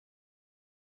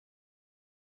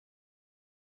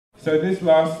So this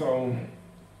last song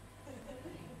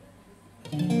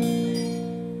is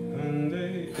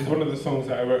one of the songs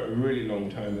that I wrote a really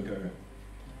long time ago.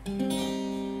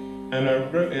 And I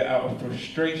wrote it out of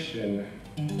frustration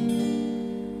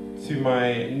to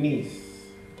my niece.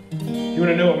 Do you want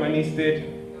to know what my niece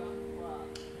did?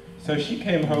 So she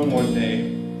came home one day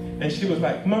and she was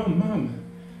like, Mum,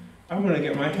 I want to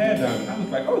get my hair done. I was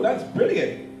like, oh, that's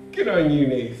brilliant. Good on you,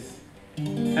 niece.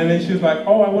 And then she was like,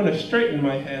 oh, I want to straighten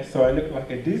my hair so I look like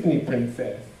a Disney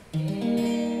princess. I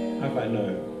was like,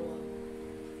 no.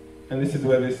 And this is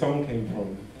where this song came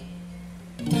from.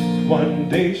 One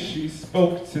day she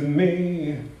spoke to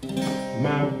me,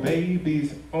 my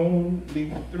baby's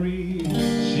only 3.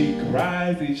 She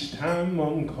cries each time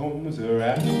Mom combs her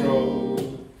afro.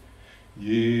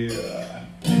 Yeah,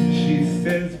 she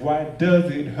says, why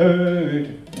does it hurt?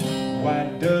 Why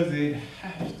does it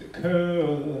have to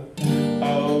curl?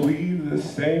 Are we the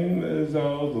same as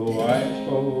all the white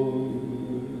folks?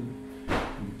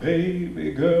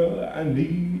 Baby girl, I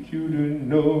need you to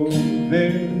know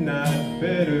they're not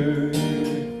better.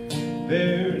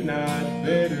 They're not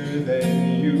better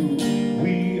than you.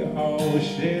 We all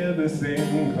share the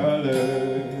same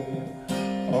color.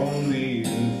 On the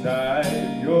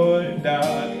inside, your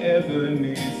dark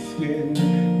ebony skin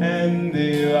and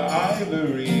their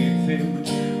ivory tint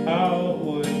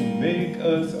would make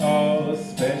us all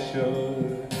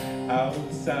special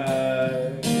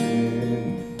outside.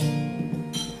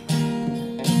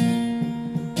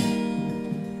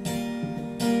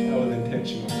 That was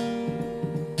intentional.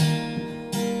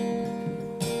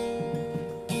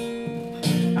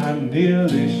 I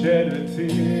nearly shed a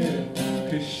tear,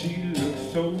 'cause she looks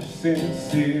so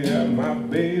sincere. My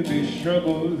baby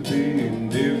struggles being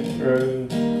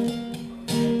different.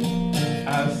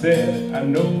 I said, I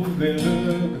know they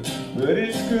look, but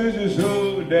it's 'cause you're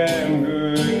so damn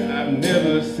good. I've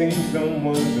never seen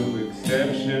someone so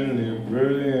exceptionally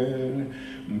brilliant.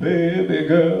 Baby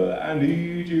girl, I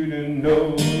need you to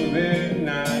know they're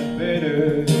not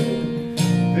better.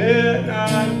 They're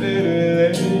not better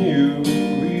than you.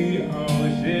 We all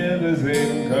share the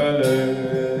same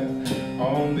color.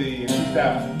 On the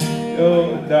inside,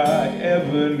 your dark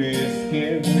ebony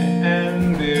skin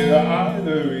and their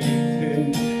ivory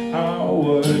tint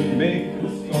would make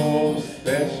us all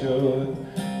special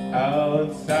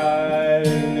outside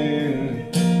and in.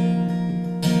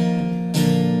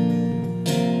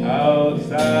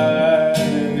 Outside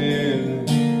and in.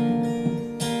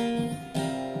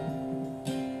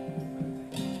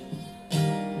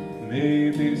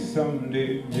 Maybe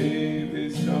someday, maybe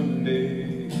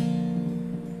someday.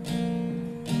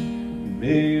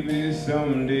 Maybe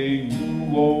someday you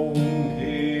won't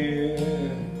care.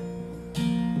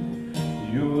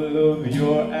 You'll love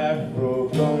your afro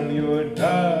blonde, your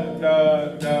dark,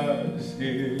 dark, dark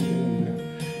skin.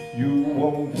 You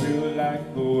won't feel like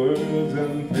the world's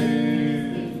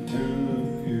unfair to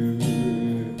you.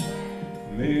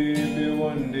 Maybe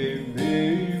one day,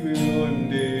 baby, one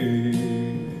day,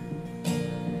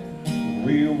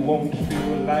 we won't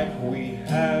feel like we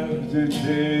have to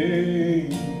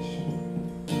change.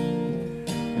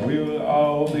 We'll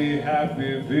all be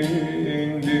happy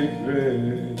being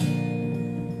different.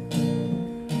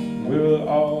 We'll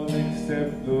all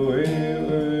accept the way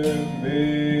we're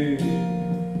made.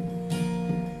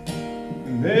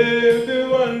 Maybe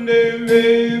one day,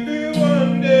 maybe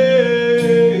one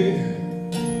day,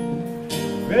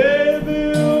 maybe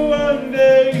one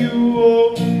day you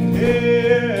won't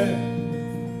care.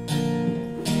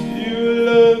 You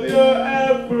love your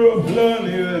afro blonde,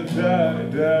 your dark,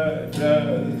 dark,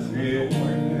 dark skin.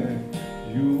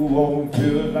 You won't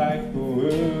feel like the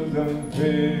world's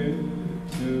unfair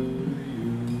to you.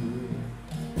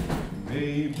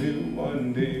 Maybe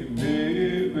one day,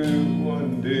 maybe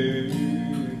one day,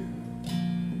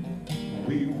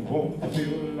 we won't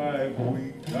feel like we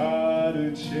gotta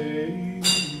change.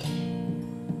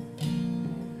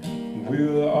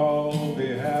 We'll all be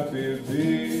happy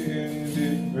being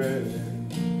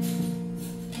different.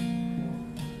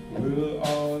 We'll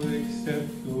all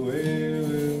accept the way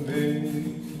we're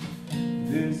made.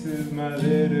 This is my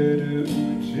letter to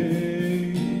Uche.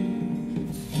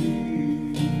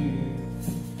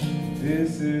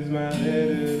 This is my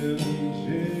letter to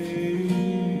Uche.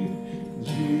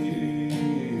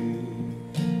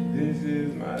 This is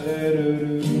my letter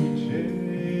to Uche.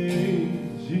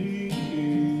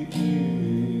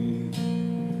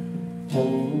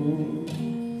 Oh,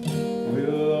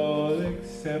 we'll all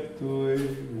accept the way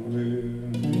we're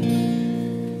made.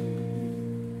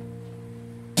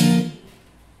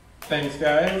 Thanks,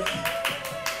 guys.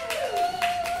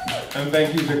 And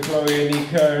thank you to Chloe,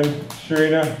 Nika, and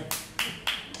Sharina.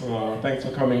 Oh, thanks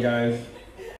for coming, guys.